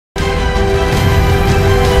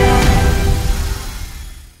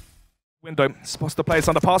Window spots the players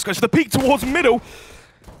on the pass, goes for the peek towards middle.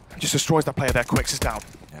 Just destroys that player there. Quicks is down.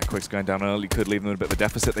 Yeah, Quick's going down early, could leave them in a bit of a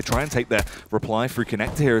deficit. They try and take their reply through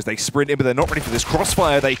connector here as they sprint in, but they're not ready for this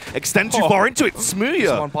crossfire. They extend too far into it.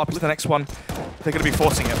 Smooya! One bar to the next one. They're going to be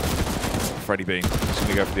forcing it. Freddy B just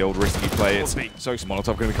going to go for the old risky play. It's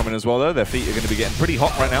Molotov going to be coming as well, though. Their feet are going to be getting pretty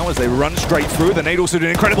hot right now as they run straight through. The nade also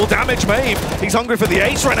doing incredible damage. Maeve, he's hungry for the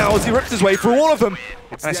ace right now as he rips his way through all of them.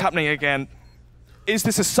 It's happening again. Is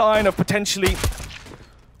this a sign of potentially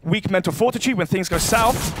weak mental fortitude when things go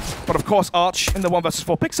south? But of course, Arch in the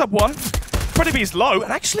 1v4 picks up one. Freddy B's low,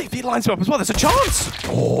 and actually, if he lines him up as well, there's a chance.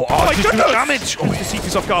 Oh my goodness! Damage! Oh, the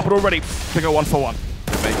CT's off guard, but already they go 1-for-1.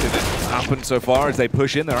 They're making it happen so far as they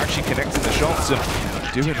push in. They're actually connecting the shots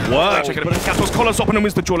and doing work. They're going to put Capital's collars up and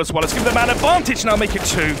wins the duel as well. Let's give them an advantage now, make it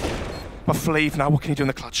 2. But Fleeve, now what can he do in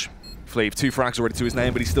the clutch? Fleeve, 2 frags already to his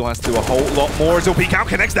name, but he still has to do a whole lot more as he'll peek out,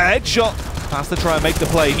 connects the headshot. Has to try and make the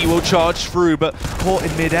play. He will charge through, but caught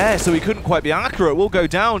in mid-air, so he couldn't quite be accurate. Will go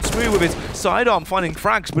down. Smooth with his sidearm finding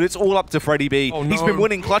frags, but it's all up to Freddy B. Oh, no. He's been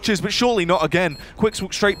winning clutches, but surely not again. Quicks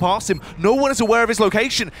walk straight past him. No one is aware of his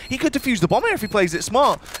location. He could defuse the bomb here if he plays it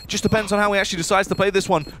smart. Just depends on how he actually decides to play this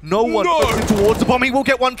one. No one puts him towards the bomb. He will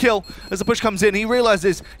get 1 kill. As the push comes in, he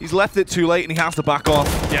realizes he's left it too late and he has to back off.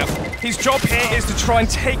 Yeah. His job here is to try and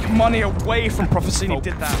take money away from Prophecy, and he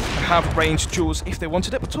did that. Have ranged duels if they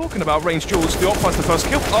wanted it. But talking about ranged duels, the op finds the first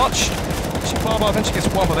kill. Arch, actually Barbar eventually gets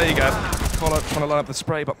 1, but there you go. Collar trying to line up the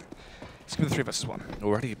spray, but it's going to be 3 versus 1.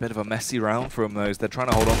 Already a bit of a messy round from those. They're trying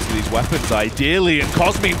to hold on to these weapons ideally, and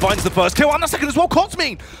Cosmine finds the first kill and the second as well.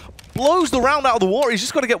 Cosmine blows the round out of the water. He's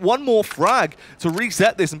just got to get 1 more frag to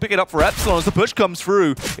reset this and pick it up for Epsilon as the push comes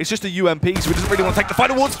through. It's just a UMP, so he doesn't really want to take the fight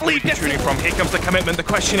towards Fleeve. Shooting from here comes the commitment. The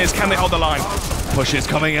question is, can they hold the line? Push is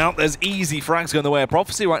coming out. There's easy frags going the way of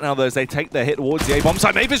Prophecy right now, though, as they take their hit towards the A-bomb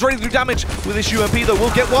side. Maeve is ready to do damage with this UMP, though.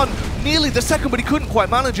 Will get 1. Nearly the second, but he couldn't quite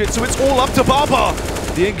manage it, so it's all up to Barbar.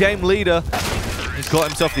 The in-game leader. He's got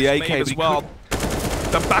himself the AK as well.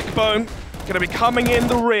 The backbone going to be coming in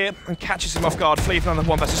the rear and catches him off guard. Fleeve on the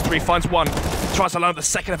 1 versus 3, finds 1. Tries to line up the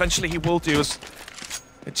second. Eventually he will do as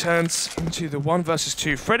it turns into the 1 versus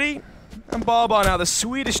 2. Freddy and Barbar now, the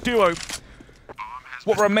Swedish duo.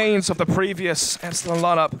 What remains of the previous Epsilon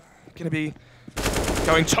lineup going to be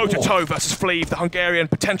going toe-to-toe versus Fleeve, the Hungarian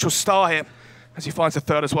potential star here, as he finds the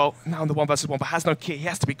third as well. Now in the 1 versus 1, but has no key. He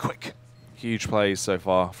has to be quick. Huge plays so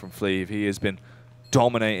far from Fleeve. He has been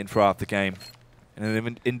dominating throughout the game. In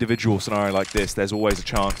an individual scenario like this, there's always a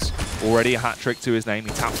chance. Already a hat-trick to his name.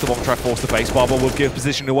 He taps the bomb, try to force the face. Barbar will give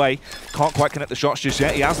position away. Can't quite connect the shots just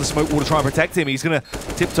yet. He has the smoke wall to try and protect him. He's going to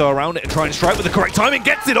tiptoe around it and try and strike with the correct timing.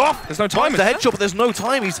 Gets it off. There's no time. The headshot, but there's no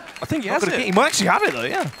time. I think he has it. He might actually have it, though,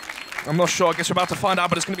 yeah. I'm not sure. I guess we're about to find out,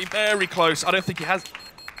 but it's going to be very close. I don't think he has.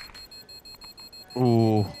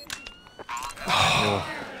 Ooh.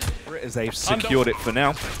 As they've secured it for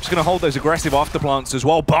now. Just going to hold those aggressive afterplants as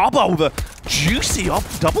well. Barbar with a juicy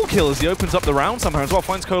double kill as he opens up the round somehow as well.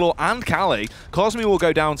 Finds Kolor and Calais. Cosme will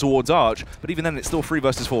go down towards Arch, but even then it's still 3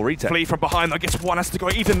 versus 4 retake. Flee from behind, though, gets 1, has to go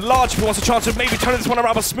even large if he wants a chance of maybe turning this one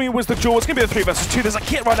around, but Smooth was the duel. It's going to be a 3 versus 2. There's a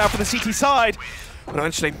kit right now for the CT side, but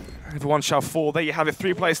eventually everyone shall fall. There you have it,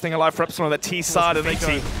 3 players staying alive for Epsilon on the T side, and they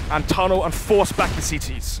go and tunnel and force back the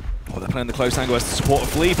CTs. Oh, they're playing the close angle as the support of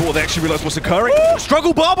Fleeve, but they actually realise what's occurring.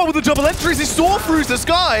 Struggle Barbar with the double entries. He soar through the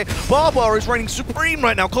sky. Barbar is reigning supreme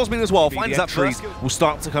right now. Cosmine as well finds that trees will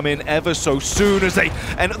start to come in ever so soon as they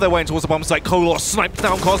enter their way towards the bomb site. Kolor snipes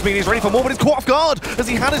down Cosmine. He's ready for more, but he's caught off guard as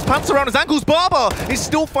he had his pants around his ankles. Barbar is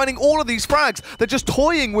still finding all of these frags. They're just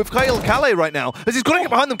toying with Calais right now as he's got to get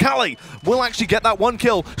behind them. Calais will actually get that 1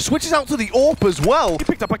 kill. Switches out to the AWP as well. He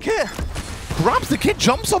picked up a kit. Grabs the kid,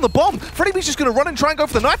 jumps on the bomb. Freddy B's just going to run and try and go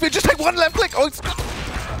for the knife. He'll just take 1 left click. Oh,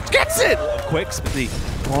 gets it! Quicks, but the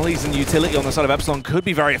mollies and utility on the side of Epsilon could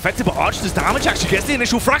be very effective, but Arch does damage, actually gets the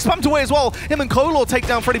initial frag spammed away as well. Him and Kolor take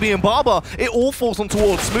down Freddy B and Barbar. It all falls on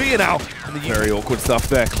towards Smooya now. And the very awkward stuff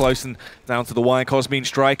there, close and down to the wire. Cosmine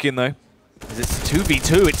striking though. As it's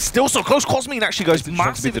 2v2, it's still so close. Cosmine actually goes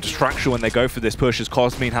massive. To be the distraction when they go for this push as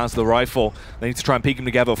Cosmine has the rifle. They need to try and peek them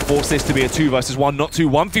together, force this to be a 2 versus 1, not 2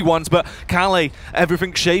 1v1s, but Calais,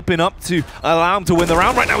 everything shaping up to allow him to win the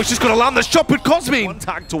round right now. He's just got to land the shot with Cosmine. 1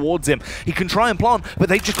 tag towards him. He can try and plant, but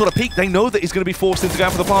they've just got to peek. They know that he's going to be forced into going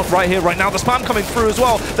for the plant right here, right now. The spam coming through as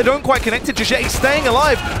well. They don't quite connect it just yet. He's staying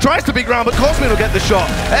alive. Tries to beat ground, but Cosmine will get the shot.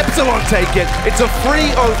 Epsilon take it. It's a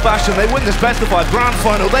 3-0 fashion. They win this best of 5 grand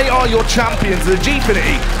final. They are your champions, the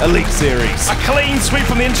Gfinity Elite Series. A clean sweep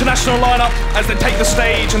from the international lineup as they take the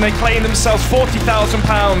stage and they claim themselves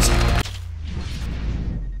 £40,000